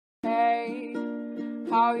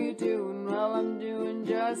How you doing? Well, I'm doing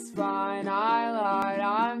just fine. I lied,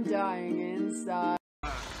 I'm dying inside.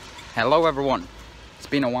 Hello everyone. It's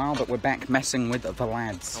been a while, but we're back messing with the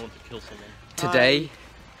lads. I want to kill someone.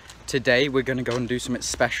 Today we're gonna go and do something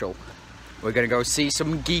special. We're gonna go see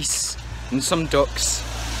some geese and some ducks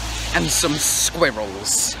and some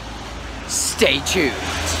squirrels. Stay tuned.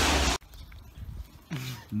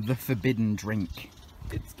 The forbidden drink.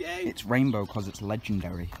 It's gay. It's rainbow because it's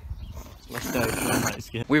legendary. Let's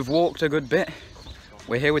go. We've walked a good bit.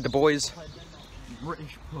 We're here with the boys.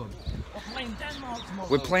 British pub.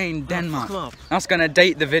 We're playing Denmark. That's gonna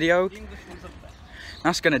date the video.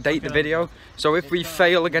 So if we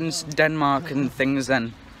fail against Denmark and things,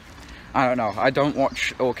 then I don't know. I don't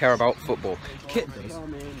watch or care about football. Kit does.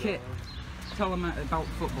 Kit, tell them about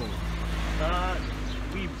football.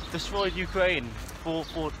 We destroyed Ukraine.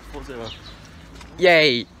 4-0.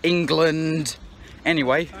 Yay, England.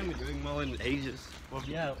 Anyway. I'm doing well in ages. Well,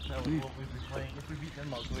 yeah, no, we'll be playing. If we beat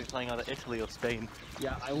Denmark, we'll be playing either Italy or Spain.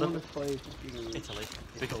 Yeah, I want to play Italy.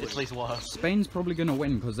 Because Italy's worse. Spain's probably going to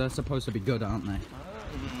win because they're supposed to be good, aren't they?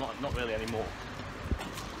 Not really anymore.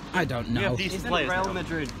 I don't know. We have decent players. Real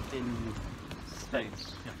Madrid in Spain.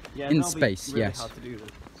 Yeah, in space, really yes. hard to do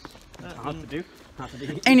this. Hard to do.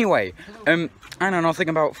 Anyway, I know nothing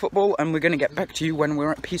about football, and we're going to get back to you when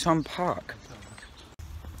we're at Peace Park.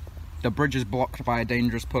 The bridge is blocked by a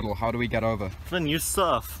dangerous puddle. How do we get over? Flynn, you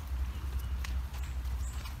surf.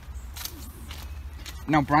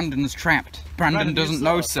 Now Brandon's trapped. Brandon doesn't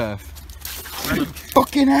know surf.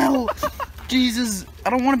 Fucking hell! Jesus, I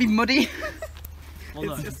don't want to be muddy.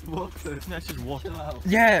 Well, it's just water. That's just water.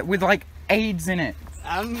 Yeah, with like AIDS in it.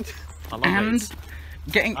 And I love AIDS.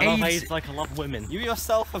 Getting I love AIDS AIDS like I love women. you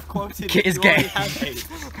yourself have quoted Kit is you gay. already had AIDS.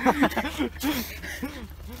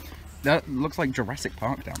 That looks like Jurassic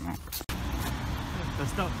Park down there.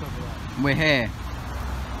 Let's not talk about it. We're here.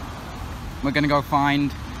 We're gonna go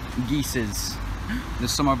find geeses.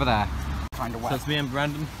 There's some over there. Kind of So wet. it's me and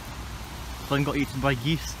Brandon. Flynn got eaten by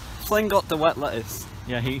geese. Flynn got the wet lettuce.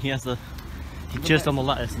 Yeah, he has the... He cheers on the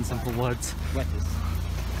lettuce in simple words.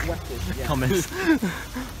 Lettuce, yeah. Comments.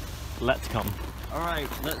 Let's come. Alright,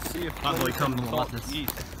 let's see if That's what we come on the caught lettuce. geese.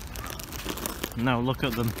 Now look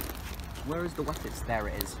at them. Where is the lettuce? There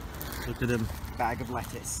it is. Look at them. Bag of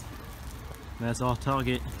lettuce. There's our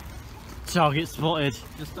target. Target spotted.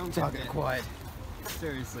 Just don't Target get bit. acquired.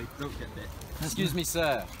 Seriously, don't get bit. Excuse me,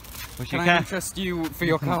 sir. What's Can your I car? interest you for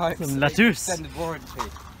your car's Some lettuce. extended warranty?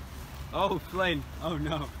 Oh, Flynn. Oh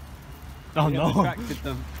no. Oh We have no. attracted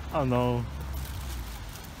them. Oh no.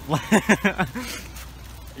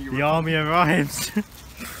 The army arrives.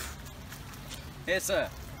 Here, sir.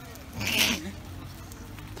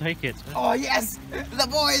 Take it. Oh yes, the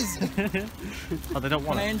boys. Oh, they don't Can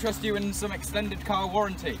want I it. interest you in some extended car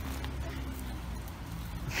warranty?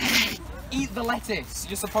 Eat the lettuce.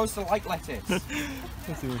 You're supposed to like lettuce. Let's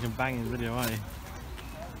see if we can bang in the video, aye.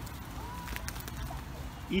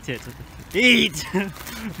 Eat it. Eat!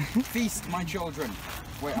 Feast, my children.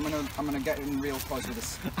 Wait, I'm gonna get in real close with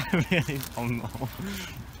this. I really don't know.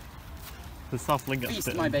 The soft link gets Feast,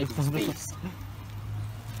 bitten. my babies. Feast.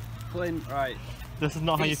 Flynn, right. This is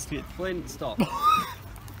not how you Feast. speak. Flynn, stop.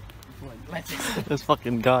 Lettuce. This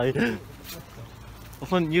fucking guy.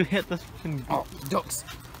 Flynn, you hit this fucking... Oh, ducks.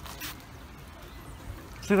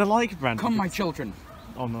 See, they like Brandon. Come, my children.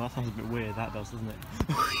 Oh no, that sounds a bit weird, that does, doesn't it?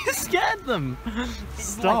 You scared them! It's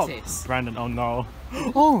Stop! lettuce. Brandon, oh no.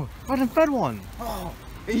 Oh! Brandon fed one! Oh,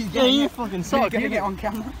 Yeah, you fucking Are suck! you gonna get on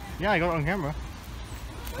camera? Yeah, I got it on camera.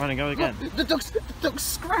 Brandon, go again. Look, the duck's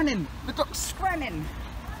scranning. The duck's scranning.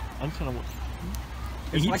 I'm just gonna watch.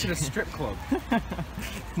 It's Eat. like at a strip club.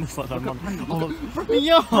 It's like that Look at man. Brandon, Oh, look look.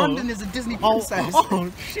 Yo! Brandon is a Disney princess.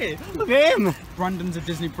 Oh shit! Look at him! Brandon's a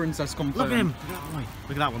Disney princess confirmed. Look at him! Wait,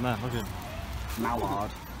 look at that one there, look at him.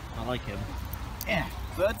 Mallard. I like him. Yeah.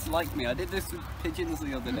 Birds like me. I did this with pigeons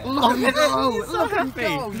the other day. Look at no, him. so Look at him happy.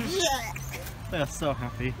 go. Yeah. They are so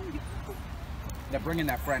happy. They're bringing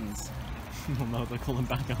their friends. Oh no, they're calling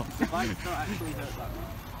back up. Spikes don't actually hurt that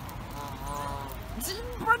much.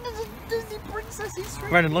 Brandon's a Disney princess. He's straight.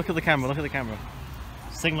 Brandon, look at the camera, look at the camera.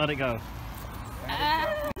 Sing Let It Go.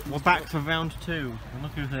 We're back for round 2. And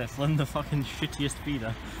look who's here, Flynn, the fucking shittiest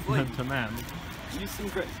feeder known to man. Use some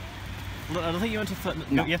grip. Look, I don't think you want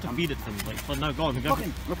to No, you have to feed it to them. Like, Flynn, no, go on, go. Look,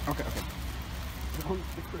 look, okay.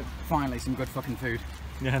 Finally, some good fucking food.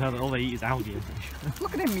 Yeah, no, all they eat is algae and fish.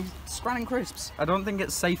 Look at him, he's scranning crisps. I don't think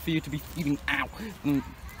it's safe for you to be feeding. Ow. Okay,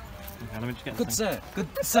 let me just get Good this sir, good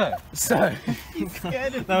sir, sir.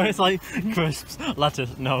 thing. No, it's like crisps,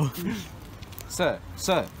 lettuce, no. Sir.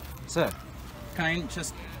 Can I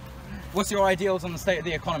just... What's your ideals on the state of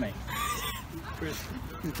the economy? crisp.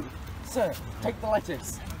 Sir, take the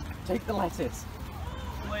lettuce. Take the lettuce.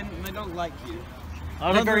 When they don't like you.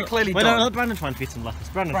 They very clearly Wait, don't. no, let Brandon try and feed some lettuce.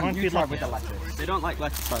 Brandon, try and you feed try lettuce. with the lettuce. They don't like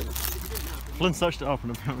lettuce either. Flynn searched it up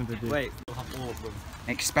and apparently they do. Wait. We'll have all of them.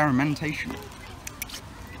 Experimentation.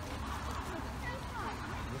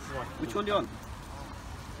 Which one do you want?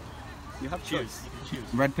 You have choice. You can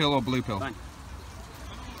choose. Red pill or blue pill? Fine.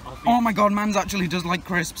 I'll feed Oh my god, man's actually does like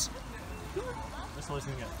crisps. This one's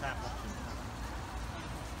gonna get fat watching.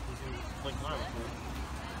 He's gonna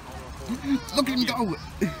like Look at him go!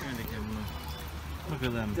 Look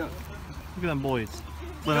at them. Look at them boys.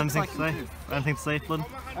 Flynn, anything to say? Anything to say, Flynn?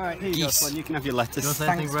 Alright, here you go, Geese. Flynn. You can have your You want to lettuce. say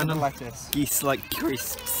anything, Thanks for the Brendan? lettuce. Geese like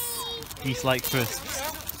crisps. Geese like crisps.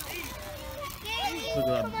 Look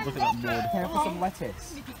at that board. Care for some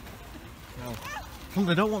lettuce? Well,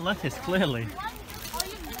 they don't want lettuce, clearly.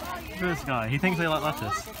 Look at this guy, he thinks they like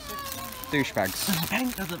lettuce. Douchebags.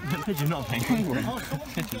 There's a pigeon, not a penguin.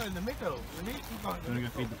 Pigeon. You wanna go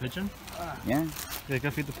feed the pigeon? Yeah. Yeah, go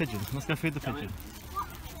feed the pigeon. Let's go feed the pigeon.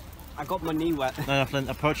 I got my knee wet. No, Flynn,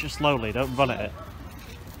 approach it slowly, don't run at it.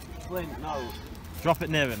 Flynn, no. Drop it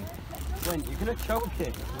near him. Flynn, you're gonna choke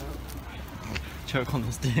it. Choke on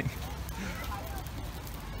the stick.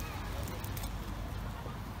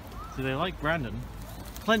 Do they like Brandon?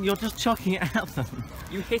 Flynn, you're just chucking it at them.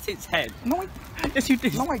 You hit its head. No, Yes, you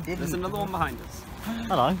did. I There's didn't. another one behind us.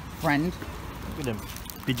 Hello. Friend. Look at him.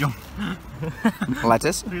 Pigeon.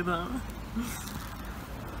 Lettuce. Look at that.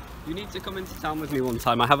 You need to come into town with me one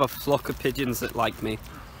time. I have a flock of pigeons that like me.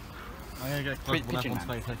 I'm gonna get close to Pigeon everyone's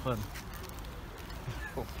man. face, hey Flynn.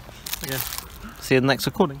 Okay. See you in the next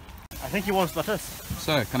recording. I think he wants lettuce.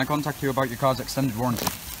 Sir, can I contact you about your car's extended warranty?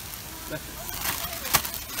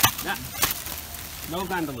 Nah. No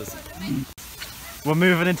vandalism. We're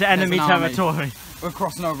moving into enemy an army. territory. We're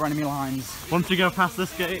crossing over enemy lines. Once we go past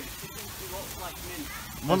this gate,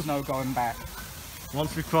 There's no going back.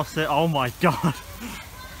 once we cross it, oh my god.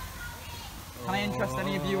 Can I interest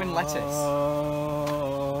any of you in lettuce?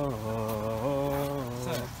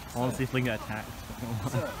 Sir, I want to see if we can get attacked.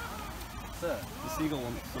 Sir. The seagull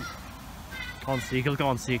wants some. Go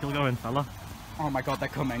on, Seagull, go in, fella. Oh my god, they're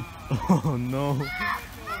coming. Oh no.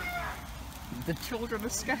 The children are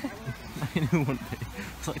scared. I knew it wouldn't be.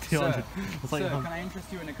 It's like 200. It's like Sir, can I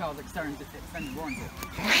interest you in a car's extended warranty?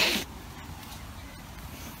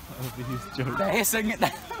 He's joking. They're hissing it.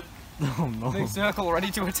 Oh no. They circle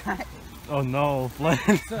ready to attack. Oh no, Flynn.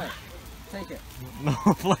 Sir, take it. No,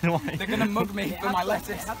 Flynn, why? They're gonna mug me for my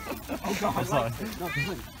lettuce. Oh god. I'm sorry. No,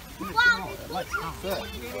 Flynn.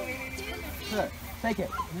 Sir, take it.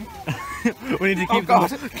 We need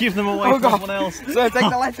to keep them away Oh from god. someone else. Sir, take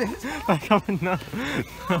the lettuce. They're coming now.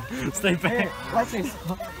 Stay back. Here, lettuce.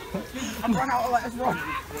 I've run out of lettuce, run.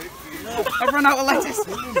 I've run out of lettuce.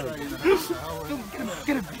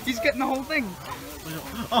 Get him. He's getting the whole thing.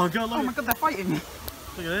 Oh god, look, Oh my god, they're fighting. look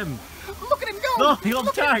at him. Look at him go. No, he got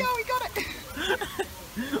Look at him tagged. go, he got it.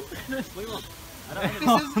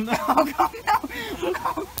 Oh no. Oh god, no.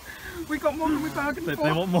 No. We got more than we bargained They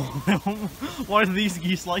for. want more. They want more. Why do these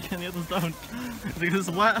geese like and the others don't? Because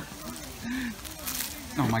it's wet.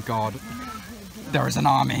 Oh my god. There is an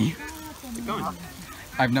army. Keep going.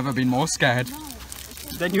 I've never been more scared.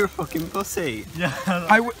 Then you're a fucking pussy. Yeah.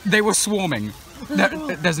 They were swarming.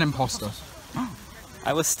 There's an imposter.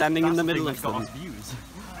 I was standing in the middle of them. Views.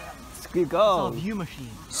 Skeet It's our go. view machine.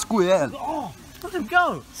 Squid. Oh, let him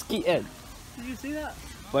go. Skeet in. Did you see that?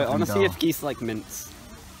 Wait, I want to go. see if geese like mince.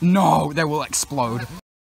 No, they will explode.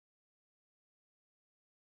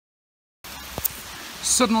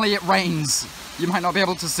 Suddenly it rains. You might not be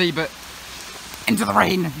able to see, but into the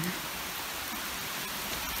rain.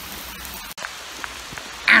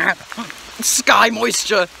 Ah, sky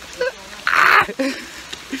moisture. Ah.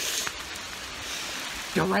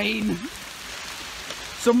 The rain.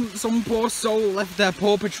 Some poor soul left their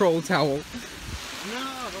Paw Patrol towel.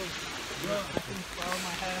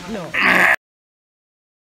 No.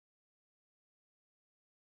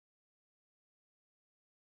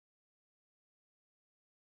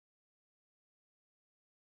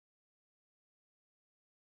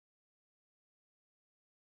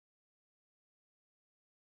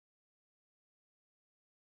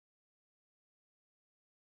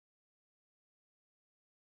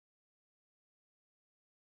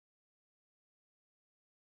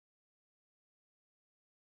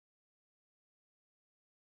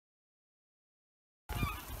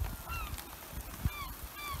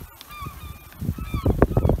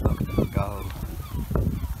 Go.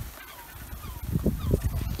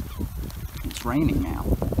 It's raining now.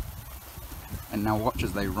 And now watch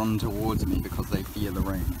as they run towards me because they fear the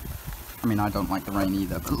rain. I mean, I don't like the rain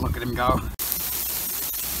either, but look at him go.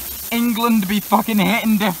 England be fucking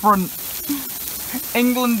hitting different.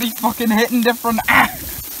 England be fucking hitting different. Ah.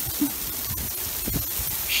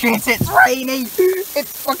 Shit, it's rainy.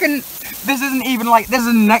 It's fucking. This isn't even like. This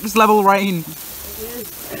is next level rain.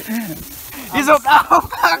 Is up. Oh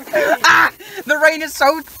fuck! Ah, the rain is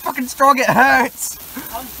so fucking strong. It hurts.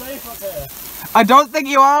 I'm safe up here. I don't think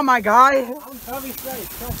you are, my guy. I'm very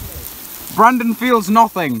safe. Trust me. Brandon feels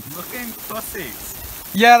nothing. Looking pussies.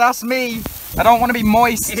 Yeah, that's me. I don't want to be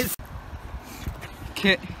moist.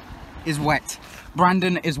 Kit is wet.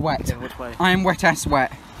 Brandon is wet. Yeah, which way? I am wet as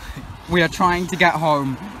wet. We are trying to get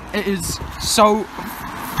home. It is so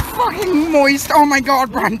fucking moist. Oh my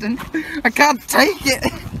god, Brandon. I can't take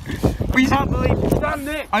it. We Can't believe you stand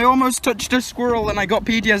it. I almost touched a squirrel and I got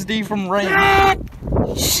PTSD from rain.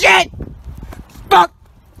 Shit!